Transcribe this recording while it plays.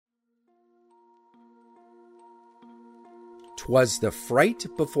'Twas the Fright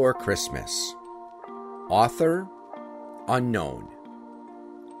before Christmas. Author unknown.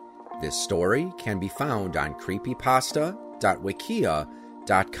 This story can be found on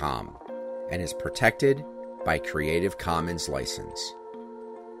creepypasta.wikia.com and is protected by Creative Commons license.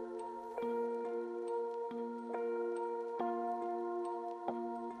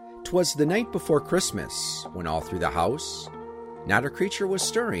 "'Twas the night before Christmas, when all through the house not a creature was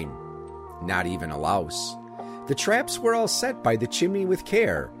stirring, not even a louse. The traps were all set by the chimney with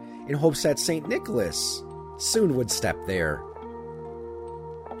care, in hopes that St. Nicholas soon would step there.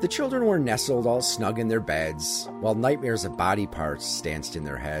 The children were nestled all snug in their beds, while nightmares of body parts danced in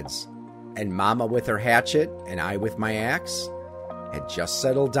their heads. And Mama with her hatchet, and I with my axe, had just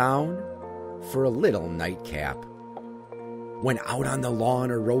settled down for a little nightcap. When out on the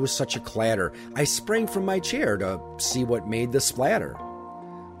lawn arose such a clatter, I sprang from my chair to see what made the splatter.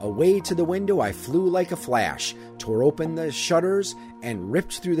 Away to the window I flew like a flash, tore open the shutters, and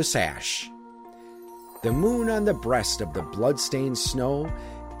ripped through the sash. The moon on the breast of the blood-stained snow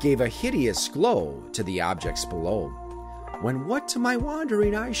gave a hideous glow to the objects below. When what to my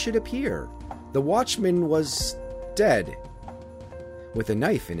wondering eyes should appear, the watchman was dead, with a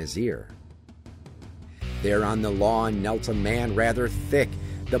knife in his ear. There on the lawn knelt a man rather thick.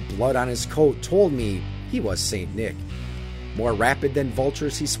 The blood on his coat told me he was St. Nick. More rapid than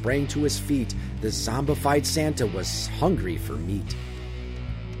vultures he sprang to his feet. The zombified Santa was hungry for meat.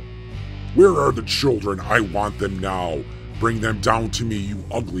 "Where are the children? I want them now. Bring them down to me, you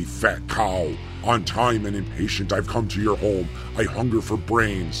ugly fat cow. On time and impatient I've come to your home. I hunger for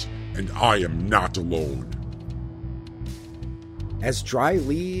brains, and I am not alone." As dry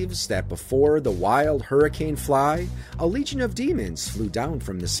leaves that before the wild hurricane fly, a legion of demons flew down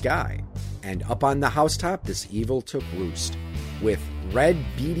from the sky, and up on the housetop this evil took roost, with red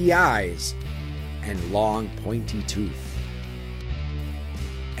beady eyes and long pointy tooth.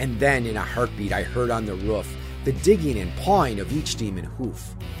 And then in a heartbeat I heard on the roof the digging and pawing of each demon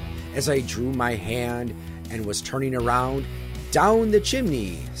hoof. As I drew my hand and was turning around, down the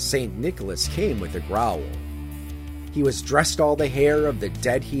chimney St. Nicholas came with a growl. He was dressed all the hair of the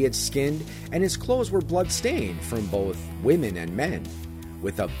dead he had skinned, and his clothes were blood-stained from both women and men.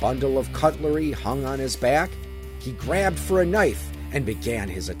 With a bundle of cutlery hung on his back, he grabbed for a knife and began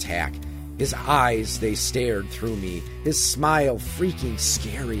his attack. His eyes, they stared through me, his smile freaking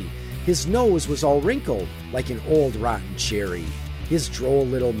scary. His nose was all wrinkled like an old rotten cherry, his droll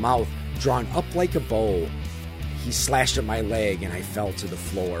little mouth drawn up like a bow. He slashed at my leg and I fell to the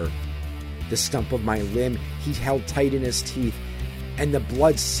floor. The stump of my limb he held tight in his teeth, and the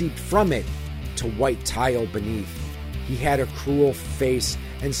blood seeped from it to white tile beneath. He had a cruel face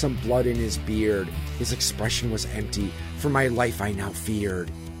and some blood in his beard. His expression was empty, for my life I now feared.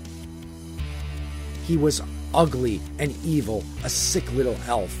 He was ugly and evil, a sick little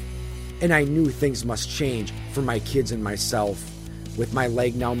elf, and I knew things must change for my kids and myself. With my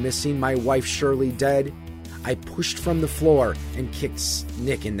leg now missing, my wife surely dead, I pushed from the floor and kicked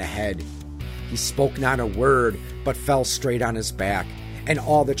Nick in the head. He spoke not a word, but fell straight on his back, and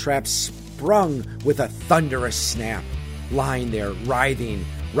all the traps sprung with a thunderous snap. Lying there, writhing,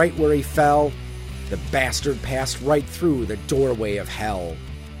 right where he fell, the bastard passed right through the doorway of hell.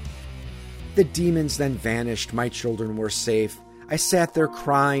 The demons then vanished, my children were safe. I sat there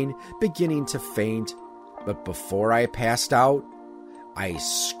crying, beginning to faint, but before I passed out, I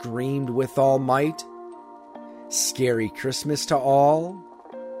screamed with all might, "Scary Christmas to all,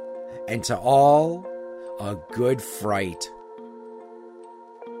 and to all, a good fright."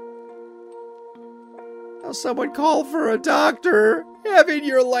 Now someone call for a doctor. Having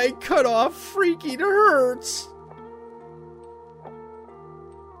your leg cut off freaking hurts.